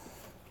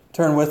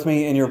Turn with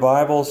me in your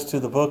Bibles to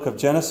the book of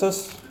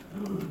Genesis.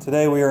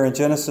 Today we are in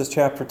Genesis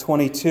chapter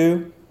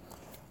 22,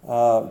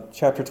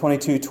 chapter 20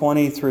 through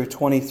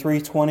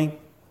 23:20.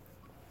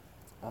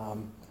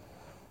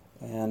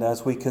 And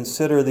as we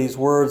consider these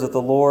words of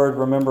the Lord,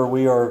 remember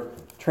we are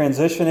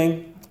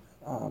transitioning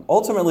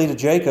ultimately to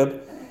Jacob,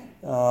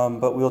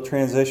 but we'll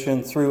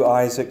transition through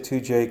Isaac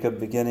to Jacob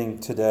beginning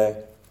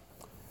today.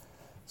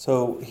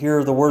 So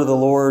hear the word of the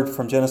Lord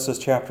from Genesis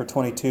chapter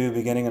 22,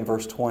 beginning in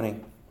verse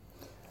 20.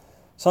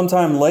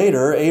 Sometime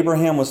later,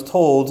 Abraham was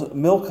told,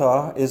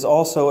 Milcah is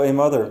also a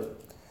mother.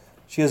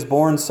 She has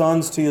borne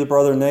sons to your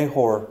brother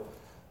Nahor.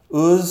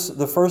 Uz,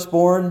 the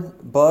firstborn,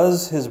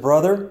 Buz, his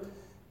brother,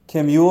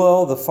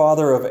 Kemuel, the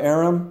father of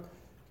Aram,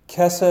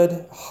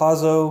 Kesed,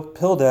 Hazo,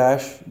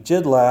 Pildash,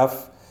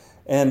 Jidlaph,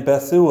 and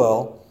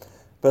Bethuel.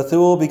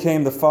 Bethuel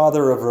became the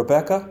father of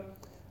Rebekah.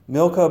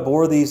 Milcah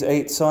bore these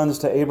 8 sons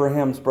to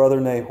Abraham's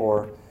brother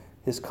Nahor.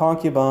 His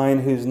concubine,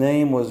 whose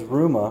name was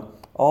Reumah,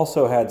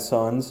 also had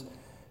sons,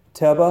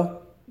 Teba,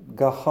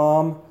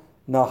 Gaham,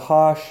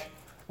 Nahash,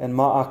 and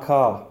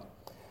Ma'akah.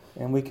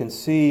 And we can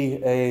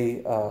see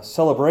a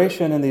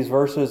celebration in these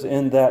verses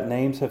in that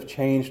names have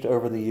changed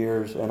over the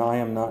years, and I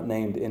am not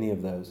named any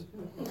of those.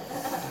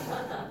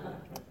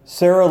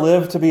 Sarah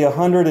lived to be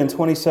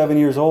 127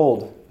 years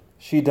old.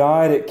 She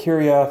died at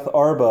Kiriath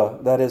Arba,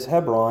 that is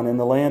Hebron, in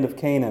the land of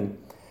Canaan.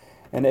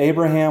 And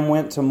Abraham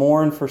went to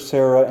mourn for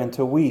Sarah and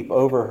to weep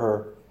over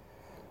her.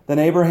 Then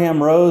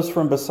Abraham rose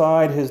from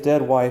beside his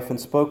dead wife and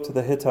spoke to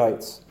the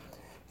Hittites.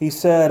 He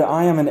said,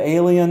 I am an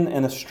alien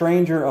and a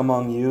stranger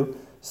among you.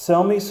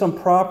 Sell me some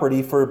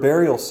property for a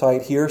burial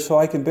site here so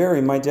I can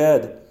bury my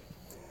dead.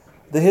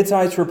 The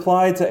Hittites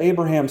replied to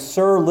Abraham,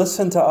 Sir,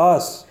 listen to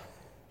us.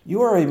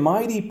 You are a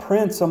mighty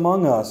prince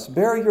among us.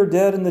 Bury your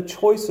dead in the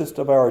choicest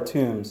of our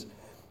tombs.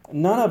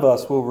 None of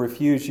us will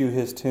refuse you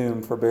his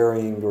tomb for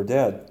burying your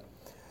dead.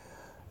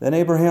 Then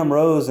Abraham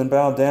rose and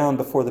bowed down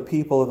before the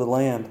people of the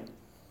land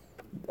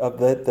of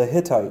the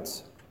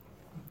Hittites.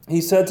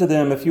 He said to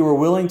them, If you are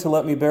willing to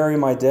let me bury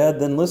my dead,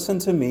 then listen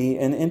to me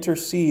and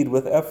intercede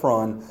with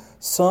Ephron,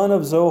 son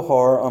of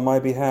Zohar, on my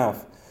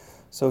behalf.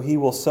 So he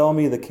will sell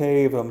me the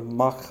cave of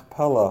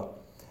Machpelah,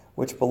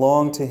 which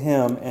belonged to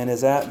him and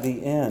is at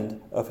the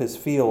end of his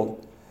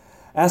field.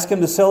 Ask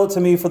him to sell it to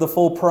me for the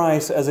full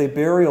price as a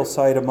burial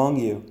site among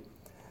you.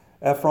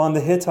 Ephron the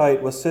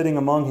Hittite was sitting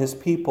among his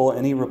people,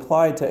 and he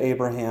replied to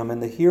Abraham in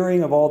the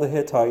hearing of all the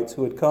Hittites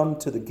who had come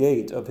to the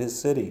gate of his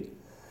city.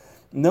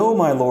 No,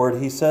 my lord,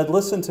 he said,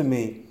 listen to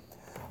me.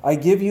 I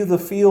give you the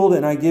field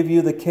and I give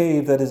you the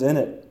cave that is in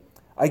it.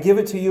 I give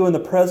it to you in the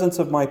presence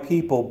of my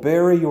people.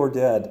 Bury your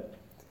dead.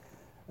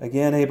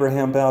 Again,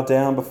 Abraham bowed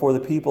down before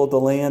the people of the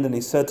land, and he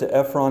said to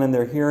Ephron in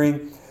their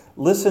hearing,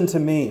 Listen to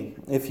me,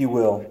 if you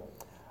will.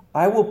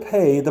 I will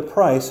pay the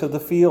price of the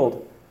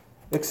field.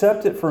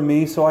 Accept it for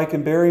me so I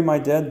can bury my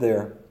dead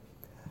there.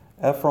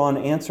 Ephron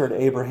answered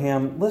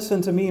Abraham,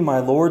 Listen to me, my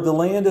lord. The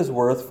land is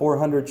worth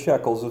 400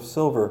 shekels of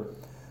silver.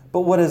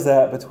 But what is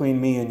that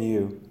between me and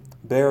you?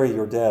 Bury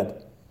your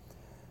dead.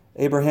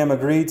 Abraham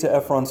agreed to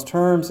Ephron's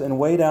terms and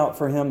weighed out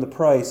for him the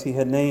price he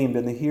had named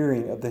in the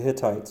hearing of the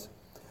Hittites.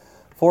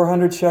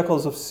 400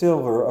 shekels of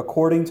silver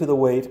according to the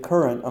weight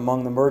current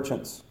among the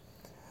merchants.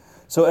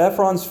 So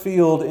Ephron's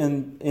field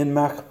in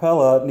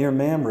Machpelah near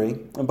Mamre,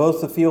 and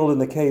both the field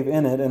and the cave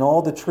in it, and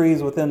all the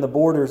trees within the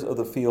borders of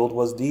the field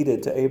was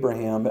deeded to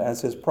Abraham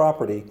as his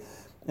property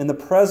in the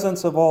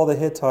presence of all the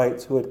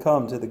Hittites who had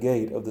come to the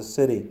gate of the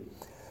city.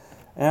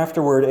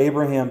 Afterward,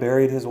 Abraham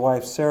buried his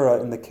wife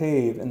Sarah in the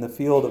cave in the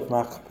field of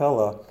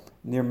Machpelah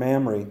near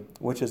Mamre,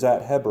 which is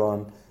at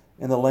Hebron,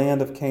 in the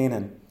land of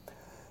Canaan.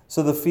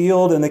 So the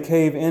field and the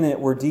cave in it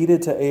were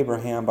deeded to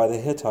Abraham by the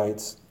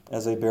Hittites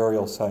as a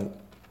burial site.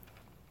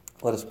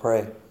 Let us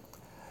pray.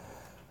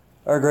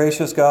 Our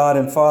gracious God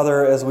and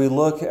Father, as we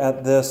look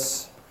at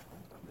this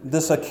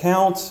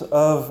account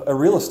of a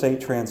real estate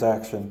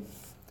transaction,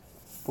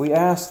 we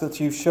ask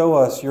that you show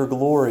us your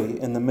glory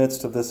in the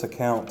midst of this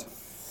account.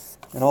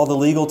 In all the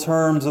legal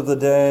terms of the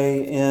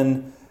day,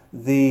 in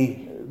the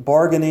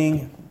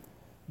bargaining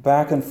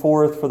back and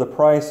forth for the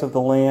price of the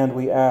land,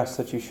 we ask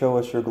that you show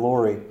us your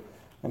glory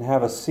and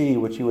have us see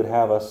what you would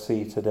have us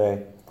see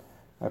today.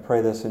 I pray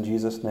this in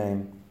Jesus'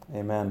 name.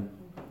 Amen.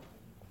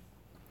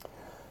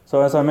 So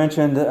as I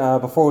mentioned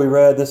before we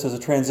read, this is a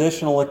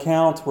transitional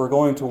account. We're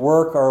going to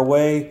work our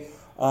way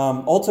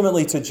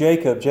ultimately to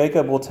Jacob.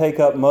 Jacob will take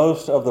up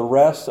most of the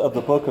rest of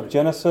the book of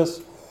Genesis.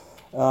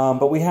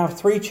 But we have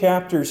 3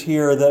 chapters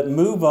here that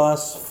move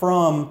us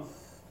from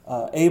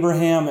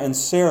Abraham and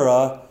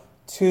Sarah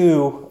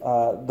to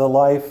the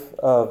life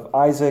of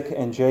Isaac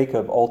and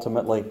Jacob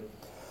ultimately.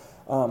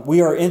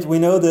 We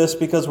know this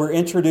because we're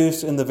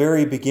introduced in the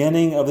very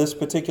beginning of this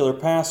particular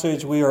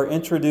passage. We are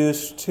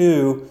introduced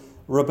to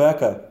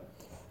Rebekah.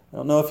 I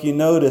don't know if you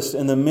noticed,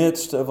 in the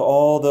midst of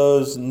all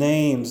those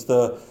names,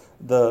 the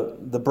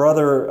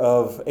brother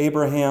of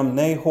Abraham,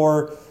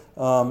 Nahor,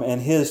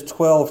 and his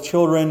 12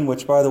 children,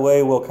 which, by the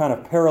way, will kind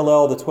of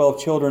parallel the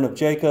 12 children of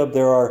Jacob.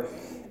 There are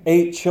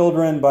 8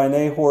 children by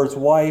Nahor's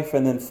wife,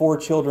 and then 4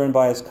 children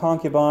by his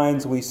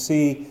concubines. We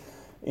see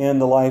in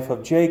the life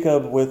of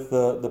Jacob with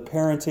the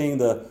parenting,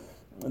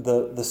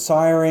 the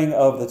siring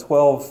of the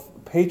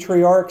 12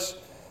 patriarchs.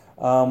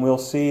 We'll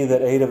see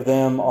that 8 of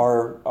them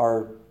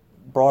are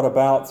brought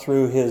about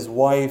through his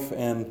wife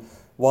and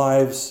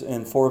wives,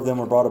 and 4 of them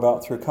were brought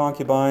about through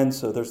concubines.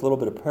 So there's a little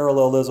bit of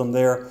parallelism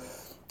there.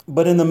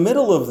 But in the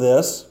middle of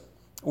this,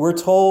 we're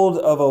told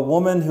of a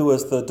woman who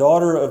is the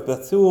daughter of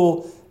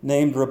Bethuel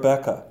named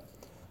Rebekah.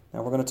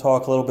 Now we're going to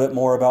talk a little bit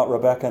more about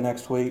Rebekah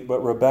next week, but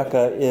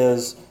Rebekah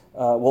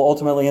will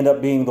ultimately end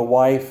up being the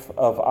wife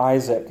of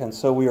Isaac. And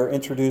so we are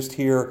introduced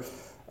here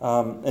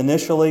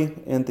initially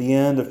at the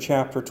end of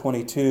chapter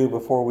 22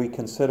 before we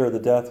consider the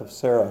death of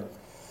Sarah.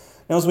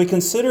 Now as we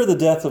consider the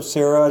death of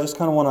Sarah, I just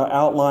kind of want to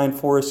outline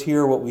for us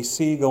here what we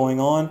see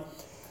going on.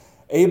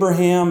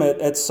 Abraham,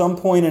 at some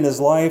point in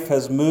his life,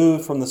 has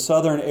moved from the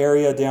southern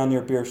area down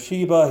near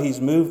Beersheba. He's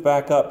moved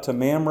back up to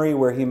Mamre,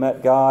 where he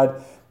met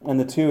God and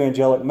the 2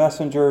 angelic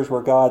messengers,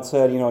 where God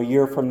said, a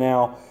year from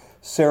now,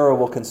 Sarah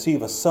will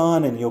conceive a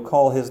son, and you'll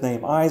call his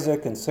name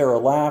Isaac. And Sarah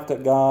laughed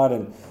at God,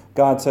 and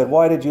God said,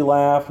 why did you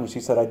laugh? And she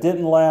said, I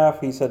didn't laugh.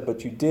 He said,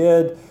 but you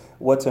did.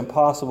 What's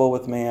impossible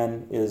with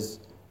man is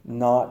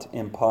not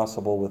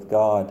impossible with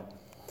God.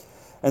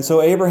 And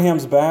so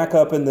Abraham's back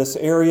up in this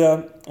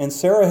area, and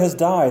Sarah has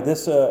died.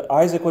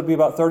 Isaac would be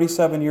about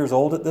 37 years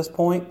old at this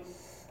point.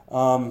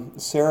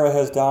 Sarah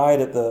has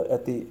died at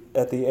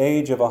the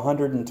age of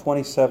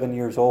 127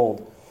 years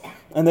old.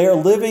 And they are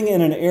living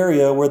in an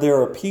area where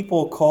there are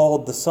people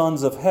called the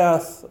sons of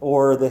Heth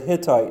or the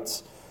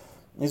Hittites.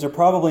 These are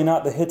probably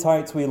not the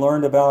Hittites we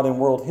learned about in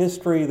world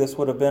history. This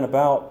would have been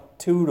about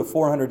 200 to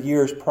 400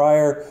 years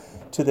prior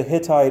to the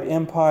Hittite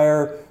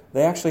Empire.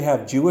 They actually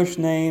have Jewish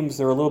names.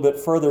 They're a little bit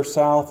further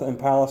south in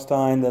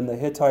Palestine than the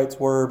Hittites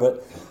were,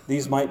 but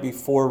these might be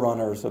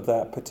forerunners of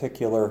that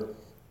particular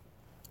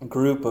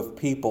group of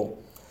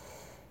people.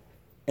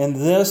 And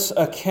this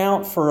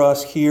account for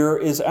us here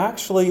is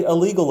actually a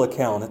legal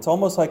account. It's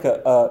almost like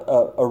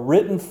a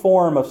written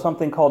form of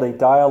something called a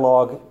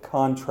dialogue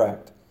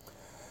contract.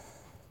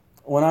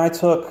 When I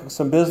took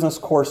some business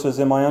courses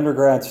in my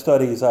undergrad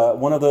studies,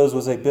 one of those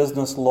was a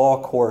business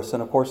law course.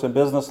 And of course, in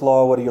business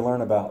law, what do you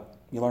learn about?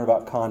 You learn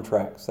about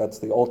contracts. That's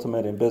the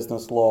ultimate in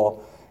business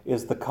law,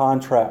 is the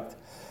contract.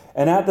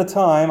 And at the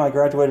time, I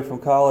graduated from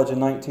college in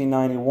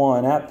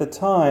 1991. At the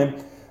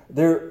time,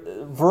 their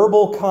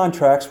verbal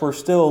contracts were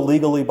still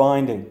legally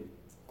binding.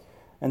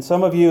 And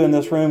some of you in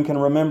this room can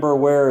remember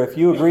where if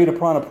you agreed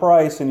upon a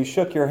price and you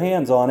shook your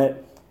hands on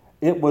it,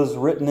 it was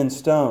written in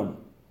stone.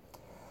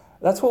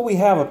 That's what we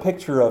have a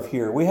picture of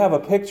here. We have a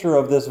picture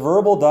of this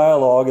verbal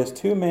dialogue as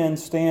 2 men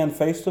stand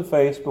face to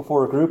face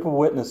before a group of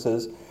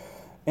witnesses.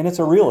 And it's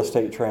a real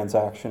estate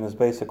transaction is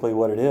basically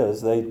what it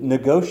is. They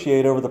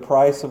negotiate over the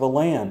price of a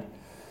land.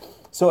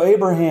 So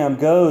Abraham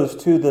goes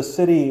to the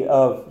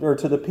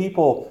to the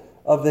people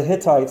of the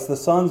Hittites, the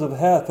sons of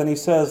Heth, and he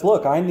says,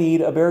 look, I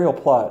need a burial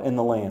plot in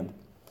the land.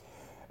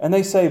 And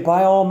they say,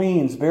 by all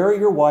means, bury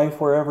your wife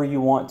wherever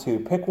you want to.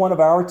 Pick one of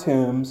our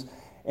tombs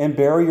and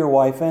bury your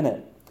wife in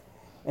it.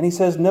 And he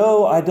says,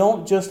 no, I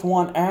don't just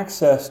want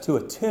access to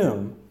a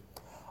tomb.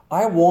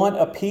 I want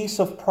a piece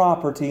of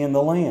property in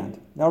the land.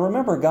 Now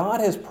remember,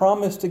 God has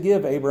promised to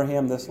give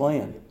Abraham this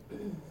land.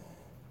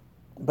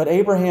 But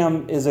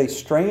Abraham is a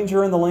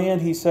stranger in the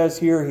land, he says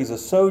here. He's a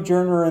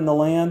sojourner in the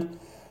land.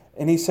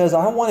 And he says,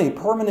 I want a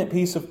permanent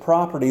piece of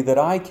property that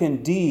I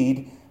can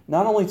deed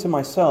not only to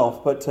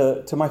myself, but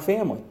to my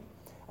family.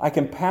 I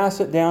can pass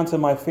it down to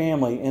my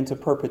family into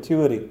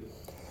perpetuity.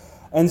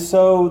 And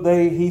so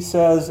he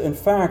says, in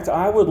fact,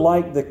 I would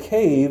like the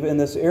cave in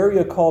this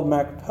area called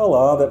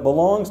Machpelah that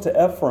belongs to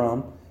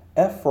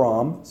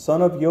Ephron,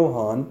 son of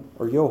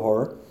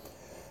Johor,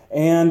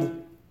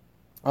 and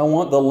I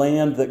want the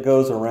land that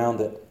goes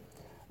around it.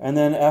 And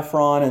then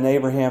Ephron and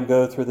Abraham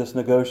go through this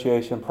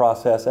negotiation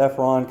process.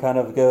 Ephron kind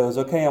of goes,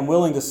 okay, I'm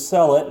willing to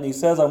sell it. And he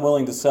says I'm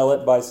willing to sell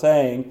it by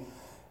saying,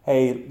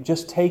 hey,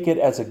 just take it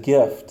as a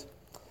gift.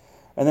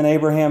 And then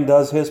Abraham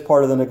does his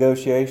part of the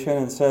negotiation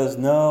and says,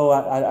 no,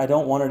 I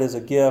don't want it as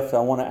a gift. I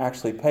want to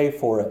actually pay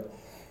for it.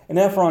 And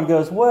Ephron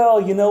goes,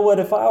 well, you know what?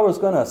 If I was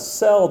going to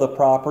sell the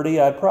property,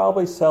 I'd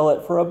probably sell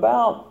it for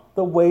about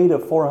the weight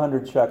of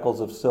 400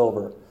 shekels of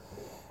silver.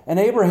 And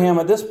Abraham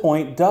at this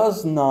point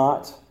does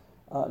not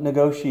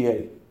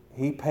negotiate.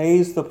 He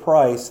pays the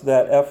price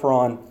that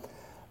Ephron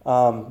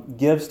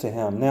gives to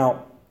him.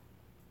 Now,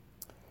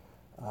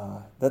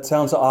 that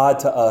sounds odd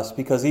to us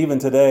because even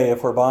today,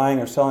 if we're buying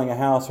or selling a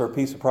house or a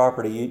piece of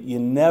property, you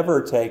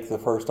never take the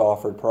first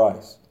offered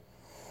price.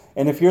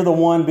 And if you're the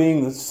one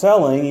being the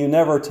selling, you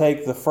never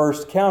take the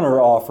first counter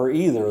offer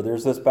either.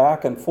 There's this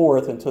back and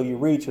forth until you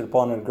reach it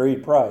upon an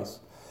agreed price.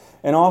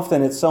 And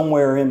often it's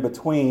somewhere in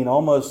between,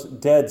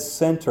 almost dead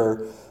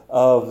center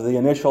of the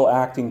initial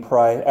asking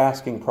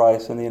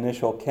price and the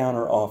initial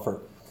counter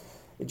offer.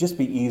 It'd just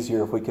be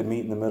easier if we could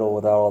meet in the middle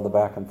without all the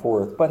back and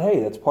forth. But hey,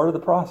 that's part of the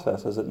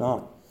process, is it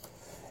not?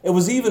 It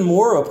was even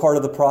more a part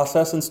of the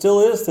process and still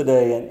is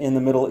today in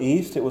the Middle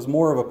East. It was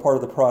more of a part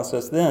of the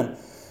process then.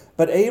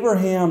 But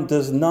Abraham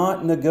does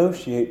not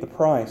negotiate the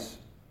price.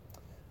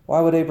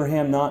 Why would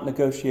Abraham not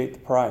negotiate the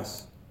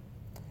price?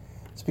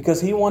 It's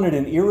because he wanted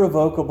an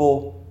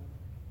irrevocable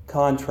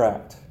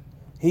contract.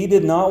 He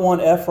did not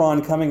want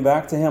Ephron coming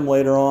back to him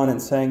later on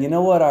and saying, you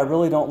know what, I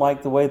really don't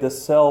like the way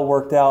this sale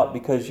worked out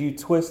because you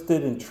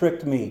twisted and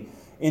tricked me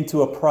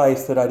into a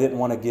price that I didn't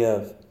want to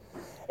give.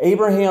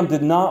 Abraham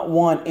did not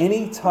want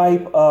any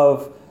type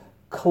of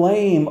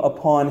claim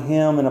upon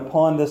him and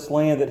upon this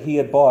land that he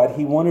had bought.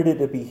 He wanted it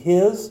to be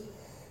his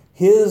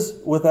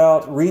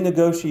without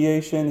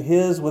renegotiation,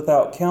 his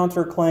without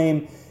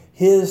counterclaim,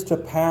 his to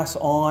pass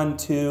on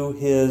to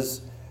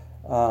his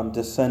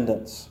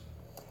descendants.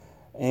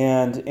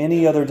 And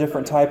any other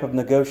different type of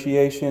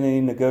negotiation, any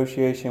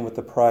negotiation with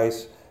the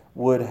price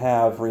would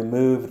have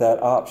removed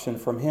that option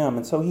from him.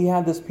 And so he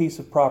had this piece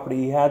of property,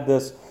 he had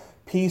this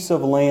piece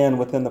of land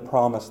within the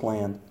promised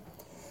land.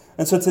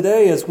 And so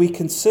today, as we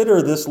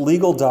consider this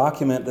legal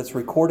document that's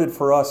recorded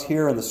for us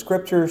here in the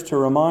Scriptures to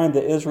remind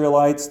the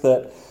Israelites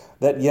that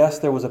yes,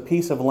 there was a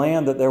piece of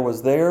land, that there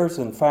was theirs.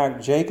 In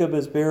fact, Jacob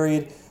is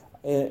buried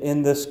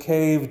in this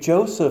cave.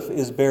 Joseph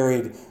is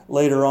buried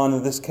later on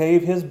in this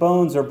cave. His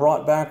bones are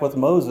brought back with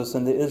Moses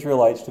and the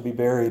Israelites to be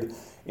buried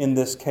in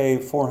this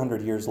cave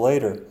 400 years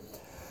later.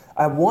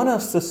 I want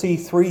us to see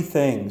three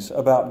things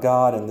about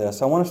God in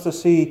this. I want us to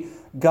see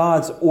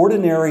God's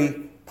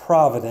ordinary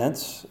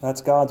providence.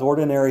 That's God's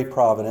ordinary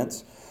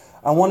providence.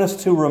 I want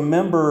us to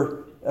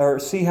remember or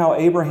see how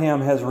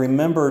Abraham has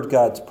remembered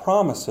God's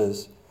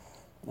promises.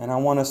 And I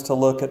want us to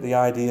look at the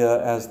idea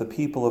as the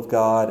people of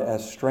God,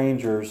 as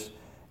strangers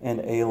and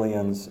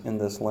aliens in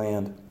this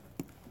land.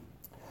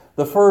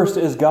 The first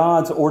is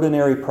God's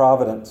ordinary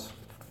providence.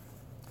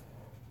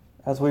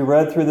 As we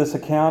read through this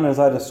account, as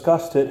I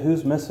discussed it,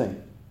 who's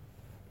missing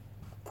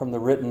from the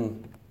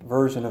written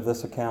version of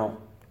this account?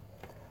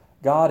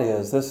 God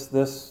is.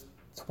 This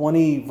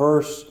 20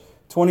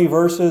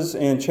 verses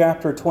in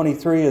chapter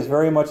 23 is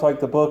very much like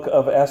the book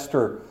of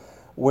Esther,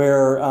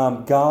 where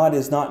God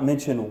is not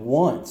mentioned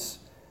once,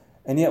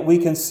 and yet we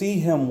can see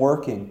Him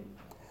working.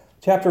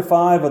 Chapter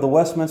 5 of the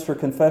Westminster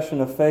Confession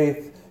of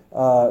Faith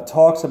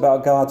talks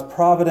about God's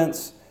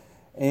providence,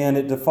 and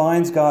it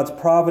defines God's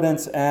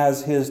providence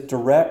as His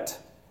direct,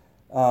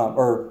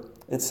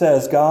 it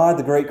says, God,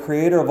 the great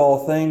creator of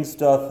all things,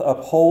 doth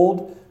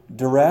uphold,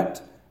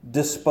 direct,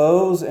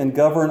 dispose, and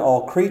govern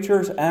all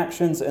creatures,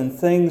 actions, and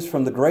things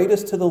from the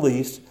greatest to the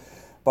least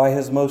by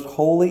His most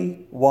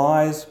holy,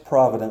 wise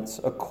providence,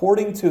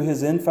 according to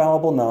His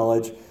infallible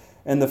knowledge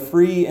and the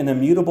free and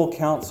immutable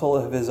counsel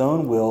of His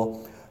own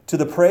will, to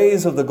the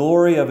praise of the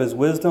glory of His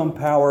wisdom,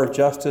 power,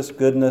 justice,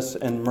 goodness,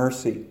 and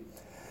mercy.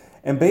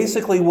 And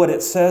basically what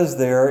it says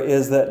there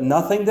is that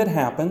nothing that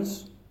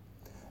happens,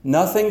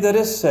 nothing that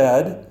is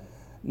said,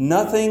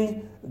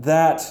 nothing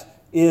that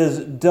is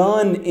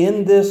done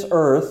in this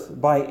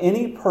earth by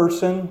any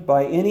person,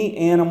 by any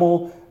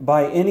animal,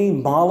 by any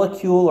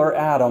molecule or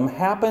atom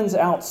happens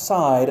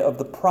outside of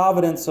the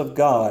providence of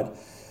God.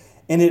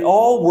 And it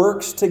all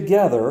works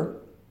together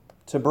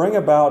to bring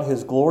about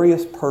His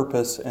glorious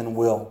purpose and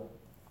will.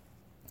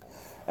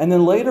 And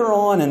then later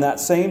on in that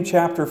same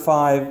chapter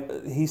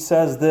 5, he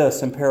says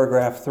this in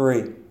paragraph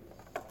 3.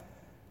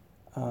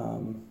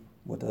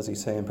 What does he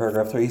say in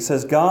paragraph 3? He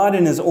says, God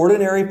in His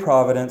ordinary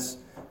providence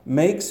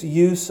makes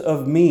use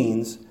of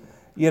means,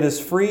 yet is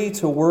free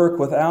to work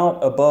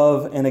without,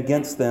 above, and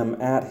against them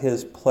at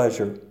His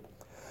pleasure.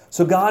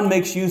 So God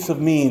makes use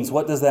of means.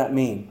 What does that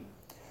mean?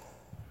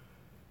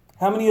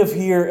 Has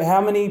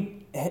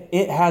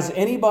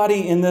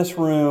anybody in this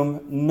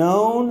room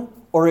known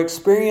or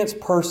experienced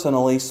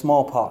personally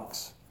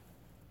smallpox?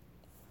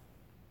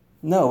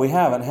 No, we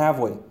haven't, have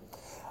we?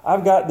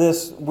 I've got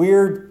this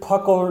weird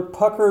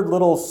puckered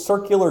little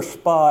circular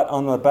spot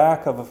on the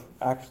back of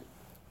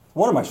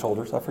one of my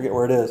shoulders. I forget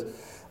where it is.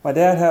 My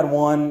dad had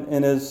one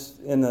in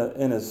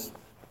his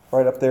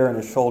right up there in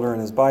his shoulder and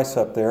his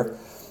bicep there.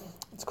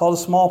 It's called a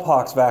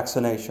smallpox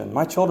vaccination.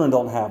 My children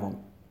don't have them.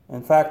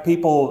 In fact,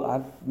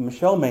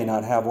 Michelle may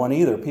not have one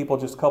either. People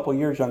just a couple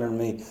years younger than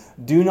me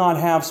do not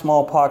have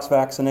smallpox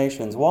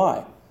vaccinations.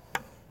 Why?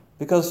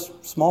 Because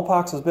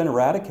smallpox has been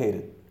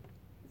eradicated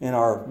in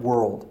our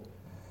world.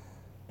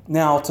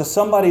 Now, to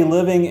somebody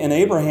living in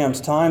Abraham's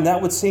time,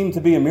 that would seem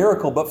to be a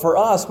miracle. But for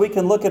us, we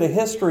can look at a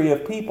history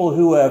of people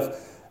who have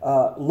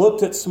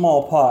looked at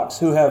smallpox,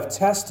 who have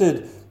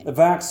tested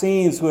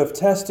vaccines, who have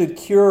tested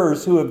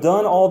cures, who have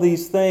done all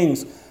these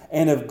things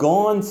and have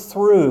gone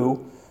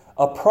through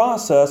a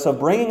process of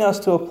bringing us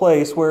to a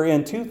place where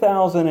in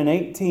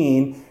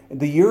 2018,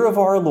 the year of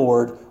our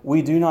Lord,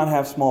 we do not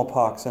have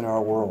smallpox in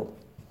our world.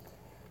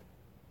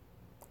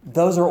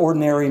 Those are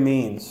ordinary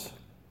means.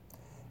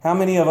 How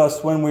many of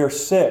us, when we're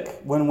sick,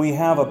 when we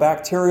have a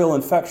bacterial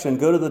infection,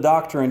 go to the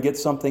doctor and get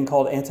something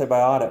called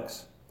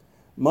antibiotics?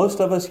 Most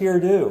of us here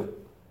do.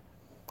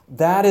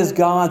 That is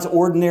God's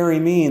ordinary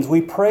means.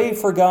 We pray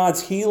for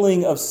God's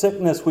healing of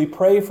sickness. We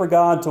pray for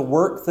God to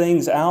work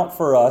things out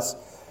for us.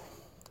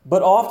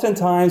 But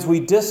oftentimes we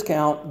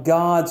discount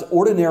God's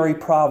ordinary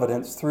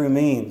providence through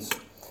means.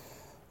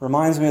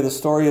 Reminds me of the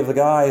story of the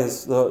guy,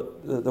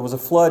 there was a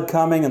flood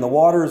coming and the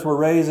waters were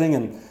raising,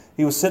 and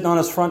he was sitting on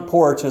his front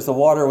porch as the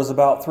water was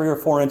about 3 or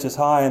 4 inches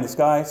high, and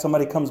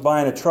somebody comes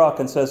by in a truck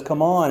and says,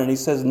 "Come on." And he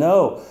says,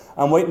 "No,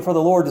 I'm waiting for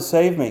the Lord to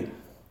save me."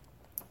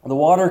 The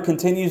water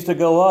continues to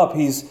go up.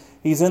 He's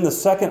in the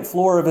second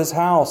floor of his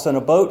house, and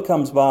a boat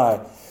comes by.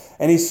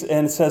 And he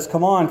says,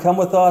 come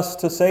with us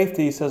to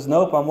safety." He says,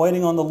 "Nope, I'm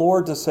waiting on the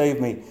Lord to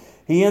save me."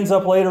 He ends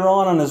up later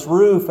on his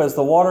roof as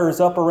the water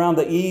is up around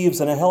the eaves,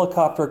 and a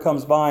helicopter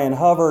comes by and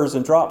hovers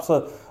and drops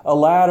a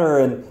ladder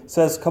and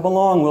says, "Come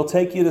along, we'll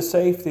take you to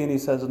safety." And he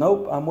says,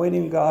 "Nope, I'm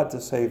waiting on God to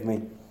save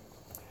me."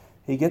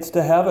 He gets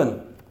to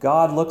heaven.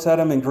 God looks at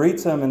him and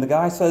greets him, and the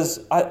guy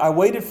says, I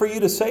waited for you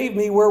to save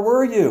me. Where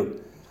were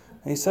you?"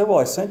 And he said, "Well,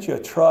 I sent you a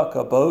truck,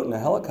 a boat, and a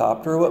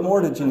helicopter. What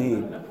more did you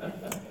need?"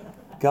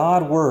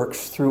 God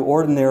works through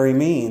ordinary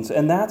means,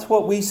 and that's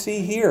what we see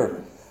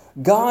here.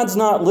 God's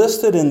not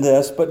listed in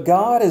this, but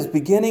God is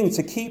beginning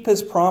to keep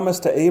His promise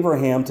to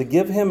Abraham to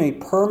give him a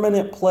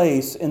permanent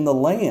place in the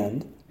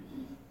land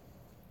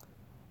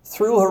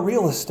through a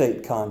real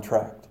estate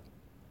contract,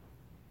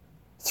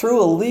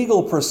 through a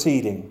legal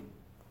proceeding,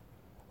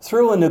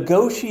 through a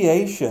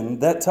negotiation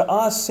that to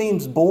us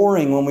seems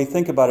boring when we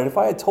think about it. If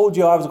I had told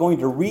you I was going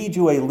to read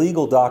you a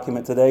legal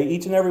document today,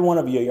 each and every one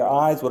of you, your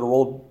eyes would have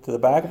rolled to the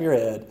back of your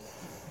head,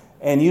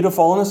 and you'd have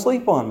fallen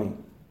asleep on me.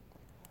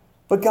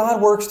 But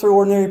God works through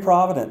ordinary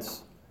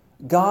providence.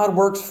 God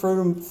works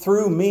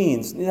through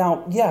means.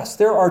 Now, yes,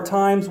 there are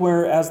times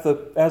where, as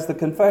the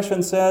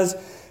confession says,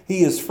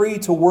 He is free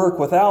to work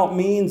without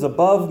means,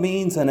 above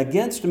means, and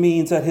against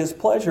means at His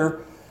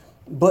pleasure.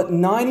 But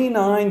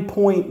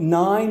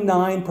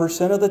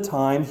 99.99% of the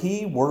time,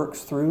 He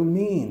works through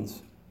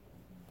means.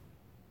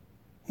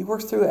 He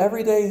works through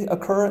everyday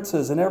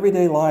occurrences in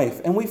everyday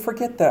life. And we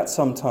forget that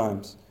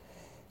sometimes.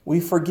 We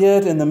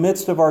forget in the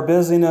midst of our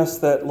busyness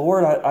that,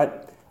 Lord,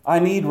 I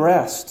need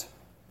rest.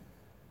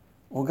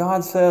 Well,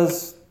 God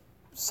says,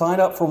 sign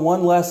up for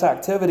one less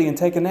activity and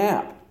take a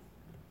nap.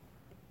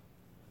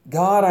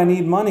 God, I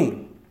need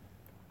money.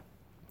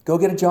 Go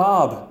get a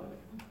job.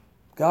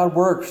 God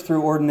works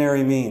through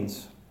ordinary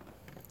means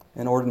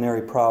and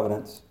ordinary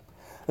providence.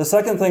 The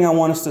second thing I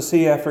want us to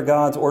see after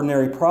God's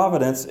ordinary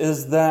providence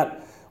is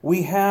that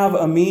we have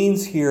a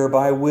means here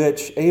by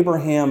which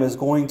Abraham is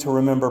going to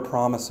remember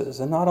promises.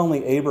 And not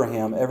only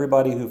Abraham,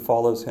 everybody who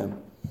follows him.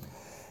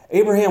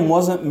 Abraham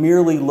wasn't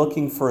merely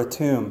looking for a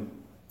tomb.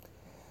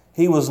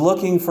 He was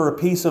looking for a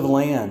piece of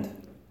land.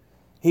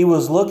 He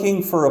was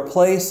looking for a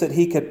place that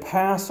he could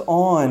pass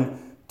on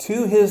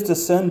to his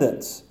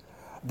descendants,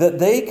 that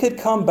they could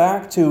come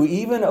back to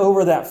even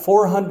over that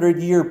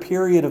 400-year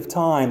period of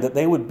time that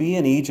they would be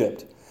in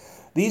Egypt.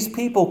 These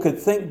people could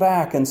think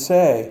back and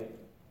say,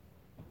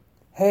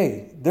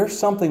 hey, there's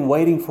something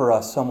waiting for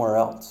us somewhere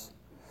else.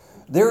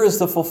 There is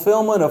the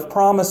fulfillment of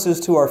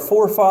promises to our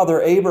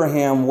forefather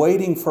Abraham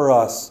waiting for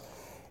us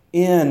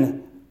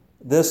in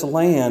this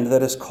land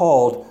that is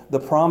called the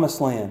Promised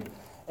Land.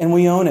 And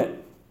we own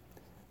it.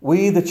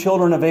 We, the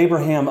children of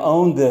Abraham,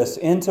 own this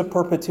into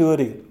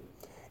perpetuity.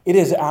 It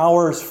is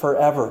ours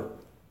forever.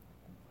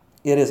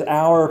 It is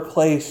our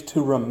place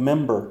to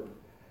remember.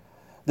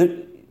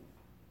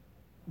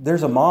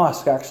 There's a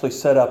mosque actually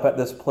set up at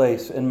this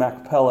place in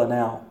Machpelah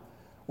now,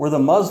 where the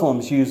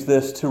Muslims use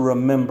this to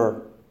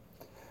remember.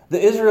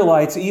 The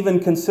Israelites even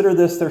consider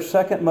this their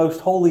second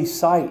most holy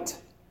site,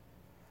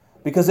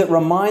 because it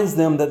reminds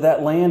them that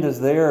that land is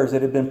theirs.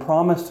 It had been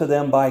promised to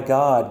them by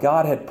God.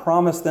 God had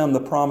promised them the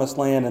promised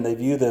land, and they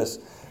view this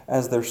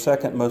as their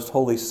second most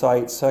holy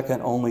site,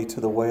 second only to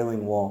the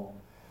Wailing Wall.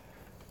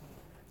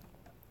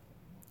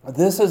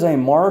 This is a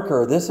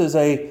marker. This is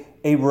a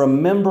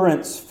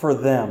remembrance for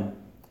them.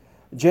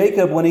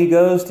 Jacob, when he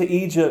goes to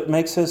Egypt,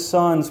 makes his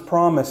sons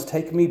promise,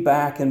 take me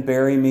back and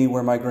bury me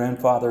where my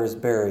grandfather is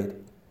buried.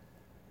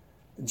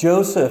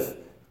 Joseph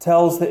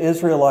tells the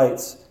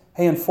Israelites,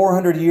 hey, in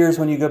 400 years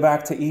when you go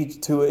back to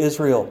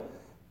Israel,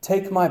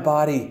 take my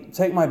body,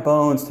 take my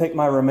bones, take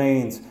my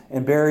remains,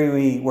 and bury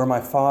me where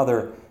my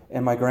father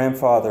and my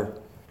grandfather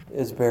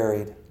is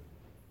buried,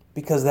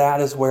 because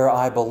that is where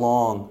I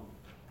belong.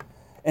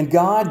 And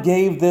God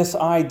gave this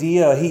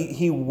idea,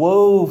 He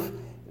wove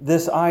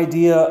this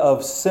idea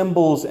of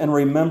symbols and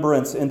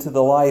remembrance into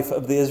the life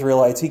of the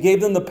Israelites. He gave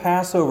them the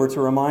Passover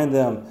to remind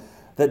them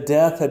that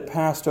death had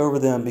passed over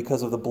them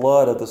because of the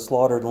blood of the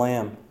slaughtered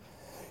lamb.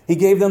 He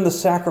gave them the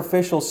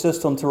sacrificial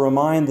system to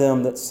remind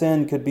them that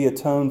sin could be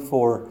atoned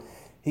for.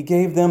 He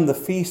gave them the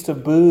Feast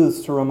of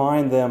Booths to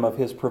remind them of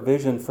His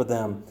provision for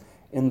them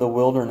in the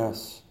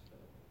wilderness.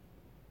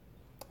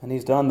 And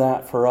He's done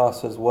that for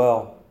us as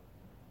well.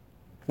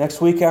 Next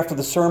week after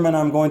the sermon,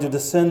 I'm going to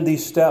descend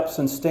these steps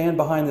and stand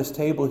behind this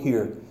table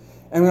here.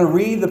 I'm going to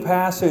read the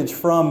passage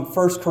from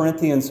 1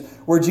 Corinthians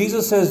where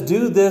Jesus says,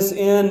 do this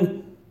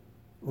in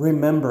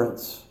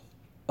remembrance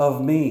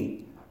of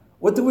me.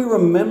 What do we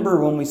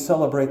remember when we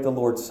celebrate the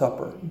Lord's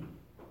Supper?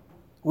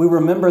 We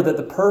remember that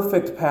the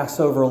perfect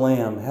Passover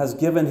lamb has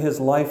given His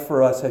life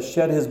for us, has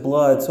shed His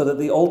blood so that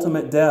the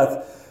ultimate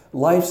death,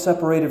 life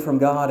separated from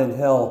God in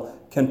hell,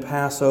 can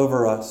pass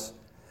over us.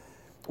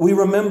 We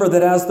remember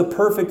that as the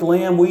perfect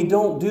Lamb, we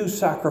don't do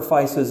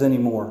sacrifices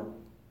anymore.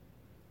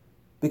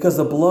 Because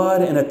the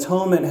blood and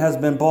atonement has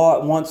been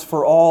bought once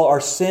for all.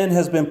 Our sin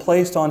has been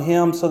placed on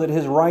Him so that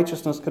His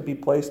righteousness could be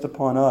placed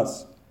upon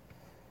us.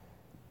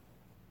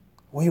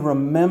 We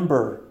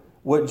remember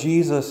what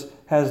Jesus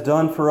has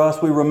done for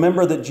us. We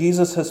remember that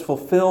Jesus has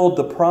fulfilled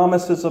the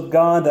promises of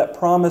God, that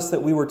promise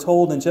that we were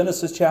told in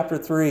Genesis chapter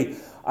 3,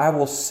 I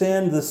will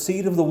send the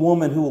seed of the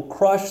woman who will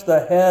crush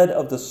the head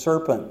of the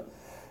serpent.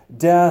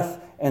 Death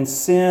and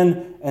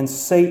sin and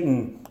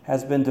Satan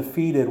has been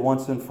defeated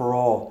once and for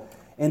all.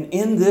 And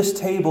in this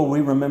table, we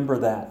remember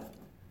that.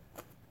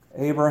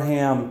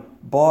 Abraham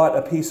bought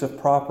a piece of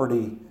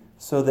property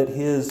so that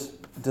his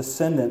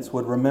descendants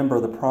would remember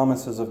the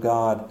promises of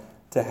God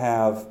to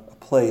have a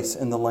place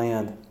in the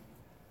land.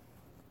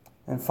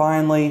 And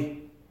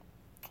finally,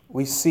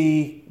 we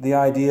see the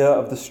idea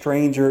of the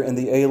stranger and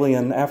the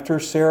alien. After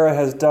Sarah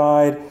has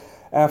died,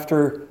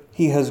 after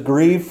he has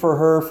grieved for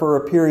her for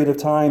a period of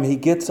time, he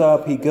gets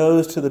up, he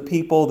goes to the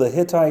people, the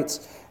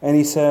Hittites, and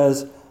he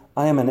says,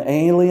 I am an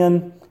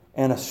alien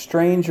and a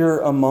stranger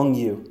among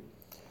you.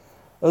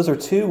 Those are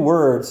two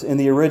words in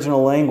the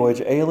original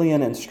language,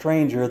 alien and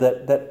stranger,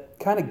 that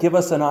kind of give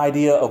us an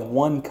idea of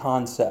one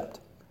concept.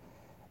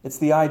 It's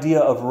the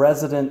idea of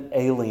resident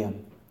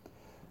alien.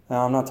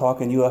 Now, I'm not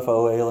talking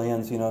UFO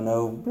aliens,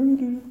 no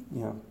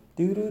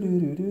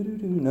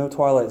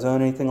Twilight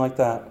Zone, anything like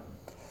that.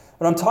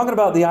 But I'm talking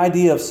about the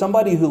idea of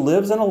somebody who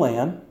lives in a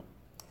land.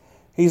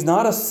 He's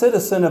not a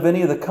citizen of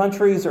any of the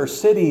countries or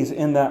cities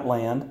in that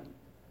land,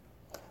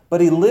 but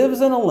he lives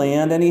in a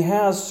land and he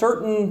has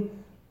certain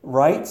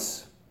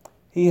rights,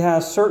 he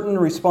has certain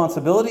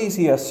responsibilities,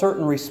 he has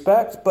certain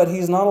respect, but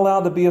he's not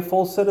allowed to be a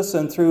full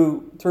citizen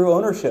through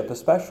ownership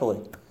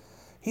especially.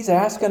 He's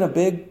asking a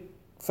big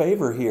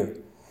favor here.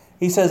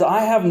 He says,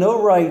 I have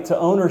no right to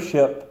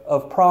ownership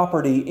of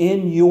property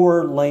in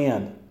your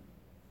land,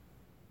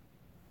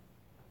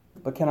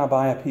 but can I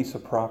buy a piece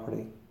of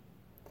property?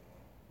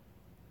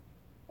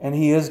 And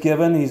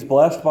he's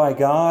blessed by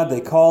God.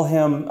 They call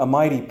him a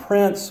mighty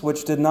prince,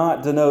 which did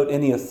not denote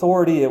any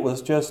authority. It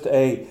was just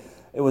a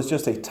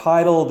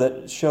title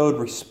that showed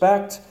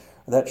respect,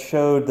 that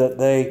showed that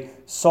they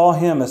saw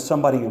him as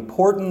somebody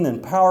important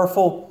and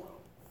powerful.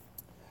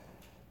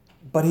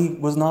 But he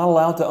was not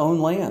allowed to own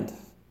land.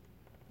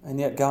 And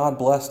yet God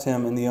blessed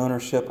him in the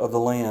ownership of the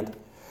land.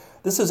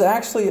 This is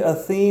actually a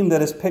theme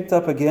that is picked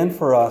up again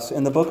for us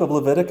in the book of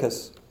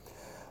Leviticus.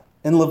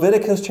 In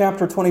Leviticus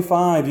chapter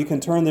 25, you can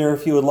turn there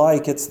if you would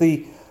like. It's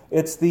the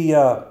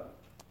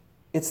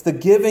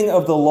giving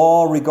of the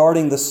law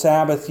regarding the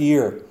Sabbath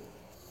year.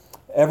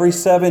 Every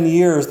 7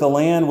 years, the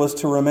land was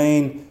to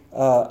remain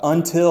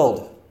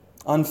untilled,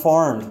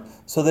 unfarmed,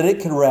 so that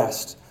it could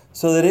rest,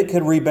 so that it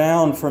could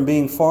rebound from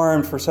being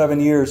farmed for 7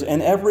 years.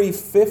 And every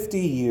 50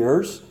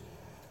 years,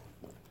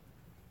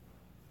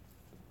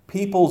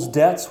 people's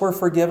debts were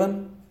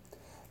forgiven.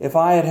 If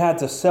I had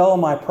to sell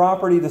my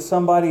property to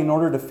somebody in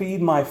order to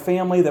feed my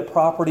family, the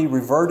property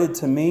reverted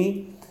to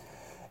me.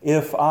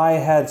 If I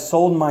had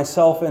sold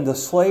myself into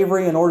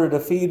slavery in order to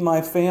feed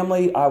my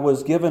family, I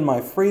was given my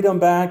freedom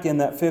back in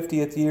that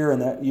 50th year, in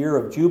that year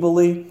of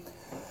Jubilee.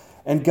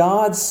 And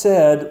God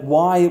said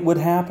why it would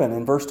happen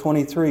in verse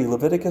 23,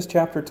 Leviticus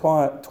chapter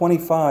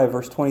 25,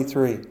 verse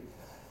 23.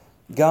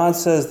 God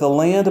says, the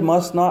land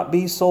must not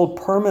be sold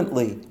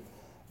permanently,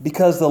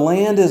 because the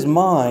land is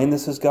mine.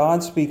 This is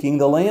God speaking.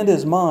 The land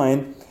is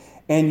mine,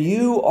 and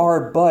you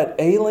are but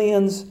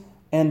aliens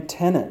and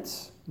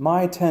tenants.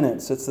 My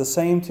tenants. It's the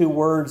same two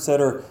words that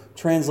are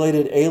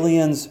translated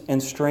aliens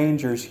and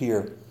strangers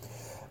here.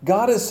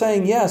 God is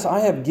saying, yes, I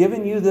have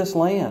given you this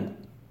land,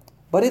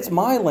 but it's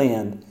my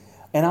land,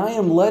 and I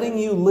am letting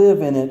you live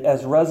in it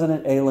as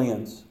resident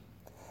aliens.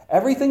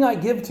 Everything I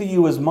give to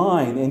you is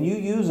mine, and you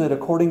use it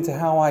according to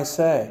how I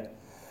say.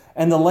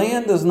 And the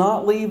land does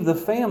not leave the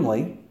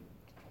family,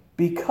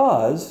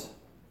 because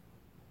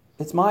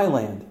it's my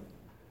land.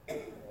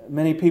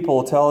 Many people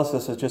will tell us,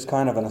 this is just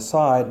kind of an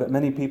aside, but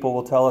many people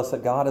will tell us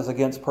that God is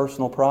against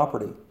personal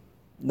property.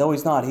 No,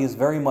 He's not. He is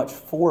very much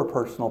for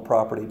personal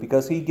property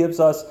because He gives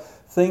us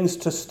things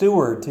to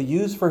steward, to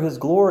use for His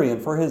glory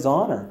and for His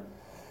honor.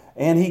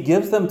 And He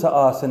gives them to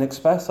us and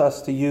expects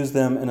us to use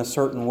them in a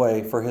certain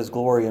way for His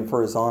glory and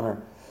for His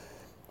honor.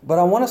 But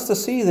I want us to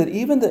see that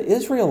even the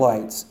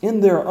Israelites in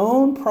their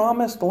own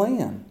promised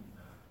land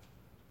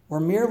were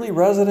merely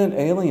resident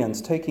aliens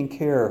taking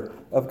care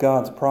of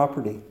God's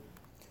property.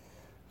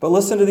 But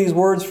listen to these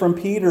words from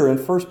Peter in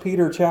 1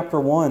 Peter chapter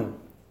 1,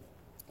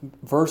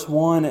 verse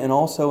 1 and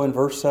also in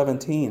verse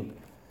 17.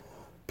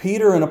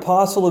 Peter, an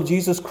apostle of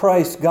Jesus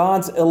Christ,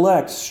 God's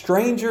elect,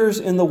 strangers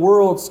in the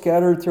world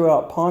scattered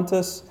throughout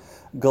Pontus,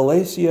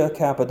 Galatia,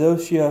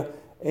 Cappadocia,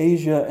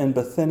 Asia, and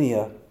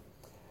Bithynia.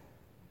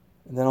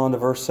 And then on to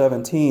verse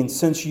 17.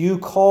 Since you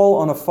call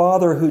on a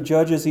Father who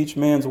judges each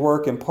man's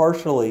work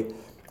impartially,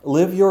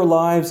 live your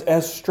lives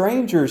as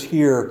strangers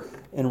here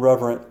in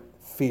reverent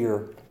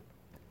fear.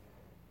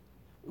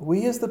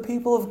 We as the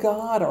people of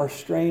God are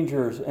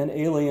strangers and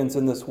aliens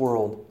in this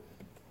world.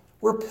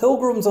 We're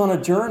pilgrims on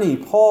a journey.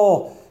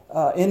 Paul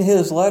in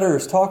his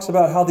letters, talks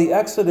about how the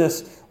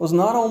Exodus was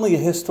not only a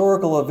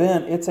historical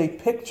event, it's a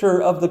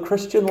picture of the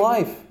Christian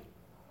life.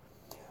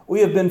 We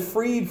have been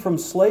freed from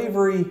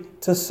slavery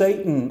to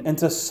Satan and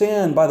to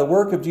sin by the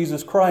work of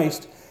Jesus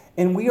Christ,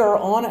 and we are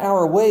on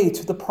our way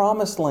to the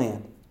promised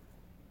land.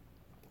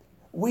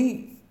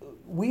 We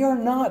are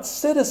not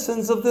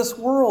citizens of this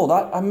world.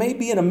 I may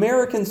be an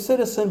American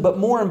citizen, but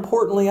more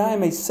importantly, I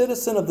am a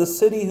citizen of the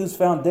city whose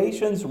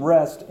foundations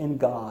rest in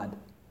God.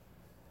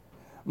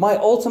 My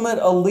ultimate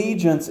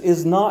allegiance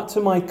is not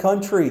to my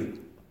country,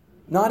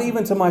 not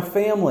even to my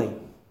family.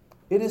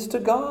 It is to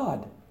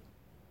God.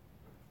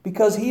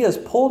 Because He has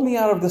pulled me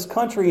out of this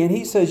country and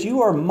He says,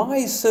 you are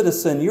my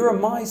citizen, you are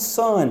my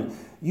son.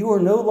 You are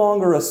no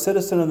longer a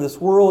citizen of this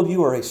world,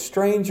 you are a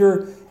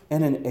stranger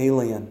and an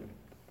alien.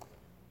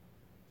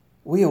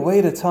 We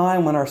await a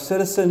time when our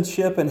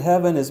citizenship in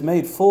heaven is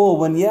made full,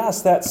 when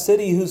yes, that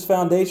city whose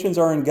foundations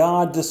are in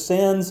God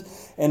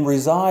descends and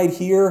reside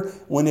here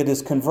when it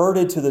is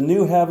converted to the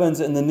new heavens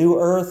and the new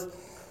earth.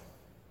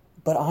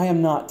 But I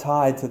am not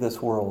tied to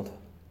this world.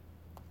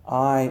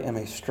 I am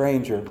a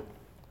stranger.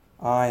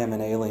 I am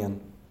an alien.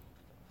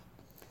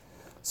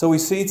 So we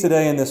see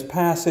today in this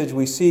passage,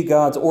 we see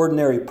God's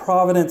ordinary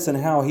providence and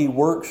how He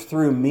works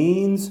through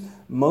means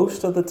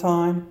most of the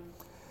time.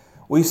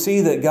 We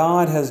see that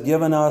God has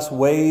given us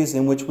ways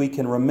in which we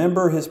can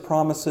remember His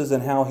promises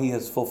and how He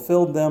has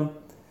fulfilled them.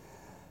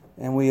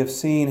 And we have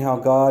seen how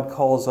God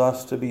calls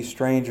us to be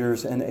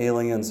strangers and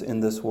aliens in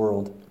this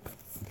world.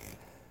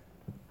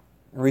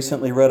 I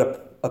recently read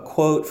a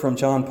quote from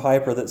John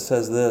Piper that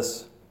says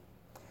this: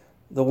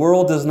 "The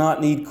world does not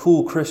need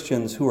cool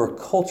Christians who are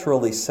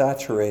culturally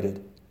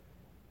saturated.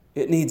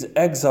 It needs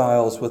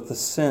exiles with the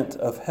scent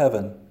of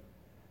heaven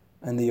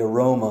and the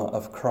aroma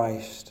of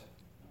Christ."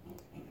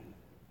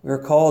 We are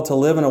called to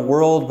live in a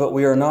world, but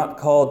we are not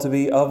called to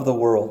be of the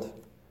world.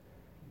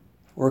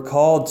 We're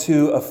called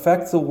to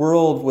affect the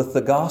world with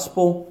the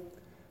gospel.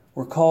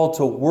 We're called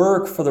to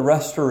work for the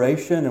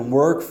restoration and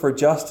work for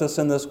justice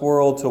in this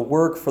world, to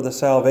work for the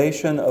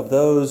salvation of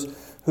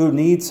those who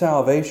need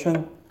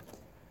salvation.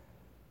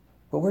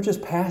 But we're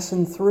just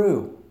passing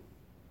through.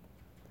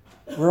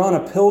 We're on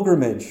a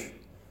pilgrimage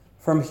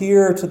from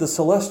here to the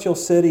celestial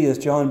city, as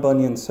John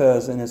Bunyan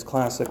says in his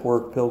classic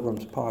work,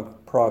 Pilgrim's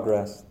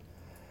Progress.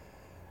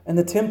 And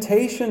the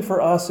temptation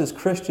for us as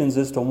Christians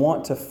is to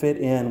want to fit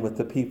in with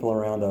the people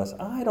around us.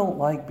 I don't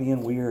like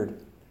being weird.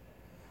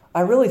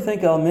 I really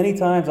think many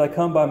times I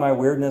come by my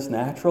weirdness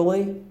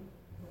naturally.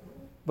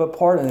 But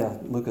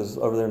Lucas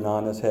over there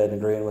nodding his head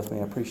and agreeing with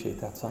me. I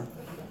appreciate that, son.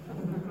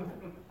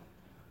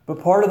 But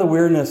part of the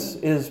weirdness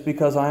is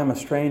because I am a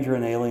stranger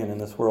and alien in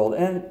this world.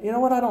 And you know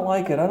what? I don't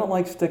like it. I don't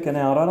like sticking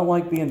out. I don't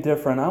like being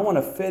different. I want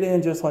to fit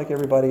in just like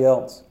everybody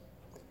else.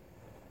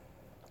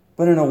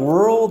 But in a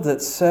world that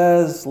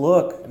says,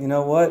 look, you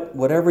know what?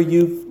 Whatever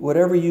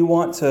you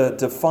want to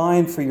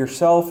define for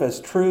yourself as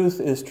truth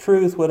is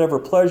truth. Whatever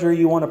pleasure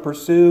you want to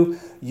pursue,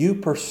 you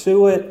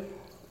pursue it.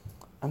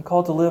 I'm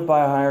called to live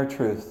by a higher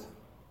truth.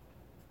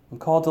 I'm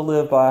called to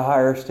live by a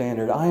higher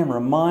standard. I am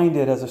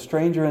reminded as a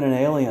stranger and an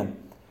alien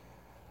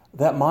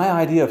that my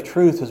idea of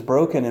truth is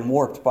broken and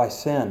warped by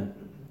sin.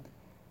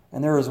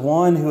 And there is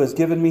one who has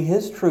given me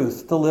His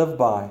truth to live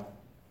by.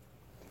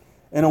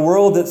 In a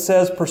world that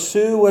says,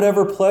 pursue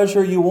whatever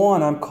pleasure you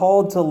want, I'm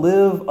called to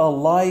live a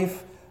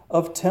life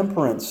of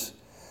temperance.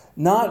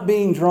 Not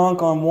being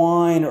drunk on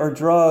wine or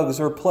drugs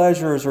or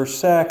pleasures or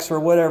sex or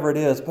whatever it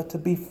is, but to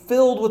be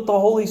filled with the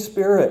Holy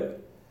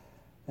Spirit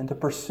and to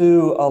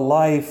pursue a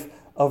life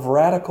of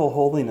radical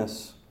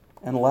holiness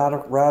and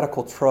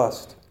radical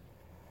trust.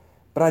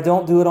 But I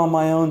don't do it on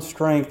my own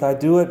strength. I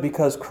do it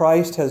because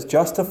Christ has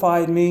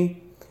justified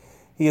me.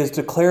 He has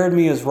declared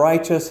me as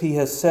righteous. He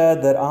has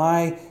said that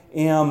I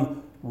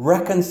am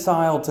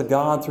reconciled to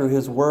God through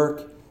His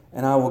work,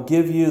 and I will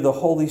give you the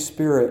Holy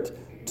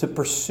Spirit to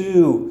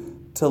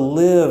pursue, to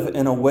live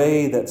in a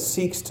way that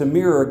seeks to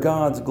mirror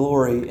God's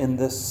glory in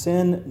this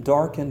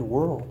sin-darkened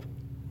world.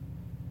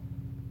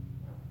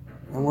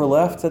 And we're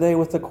left today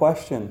with the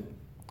question,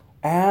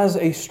 as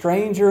a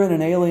stranger and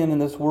an alien in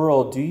this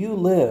world, do you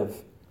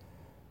live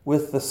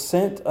with the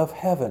scent of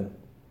heaven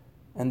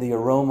and the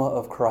aroma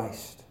of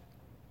Christ?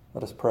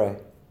 Let us pray.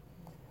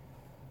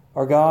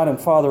 Our God and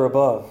Father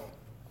above,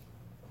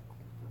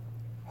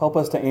 help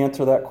us to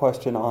answer that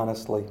question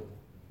honestly.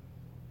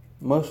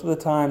 Most of the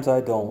times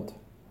I don't,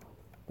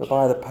 but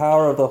by the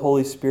power of the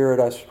Holy Spirit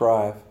I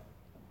strive.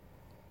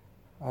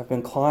 I've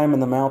been climbing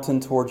the mountain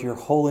towards your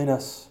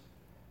holiness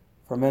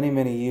for many,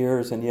 many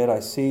years, and yet I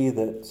see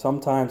that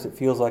sometimes it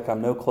feels like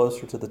I'm no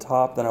closer to the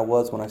top than I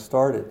was when I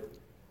started.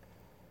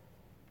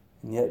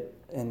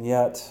 And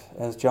yet,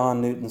 as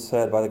John Newton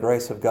said, by the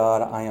grace of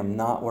God, I am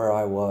not where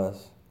I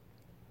was.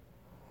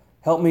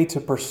 Help me to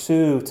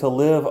pursue, to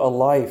live a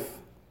life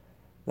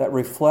that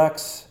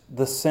reflects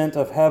the scent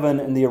of heaven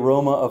and the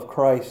aroma of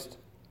Christ.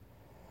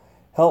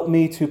 Help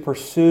me to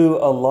pursue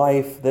a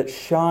life that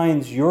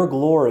shines your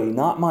glory,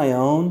 not my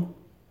own,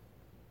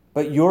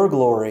 but your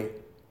glory,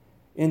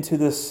 into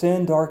this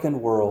sin-darkened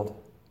world,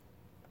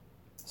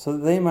 so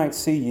that they might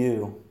see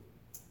you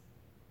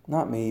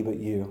Not me, but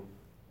you.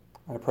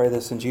 I pray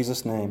this in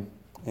Jesus' name.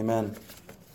 Amen.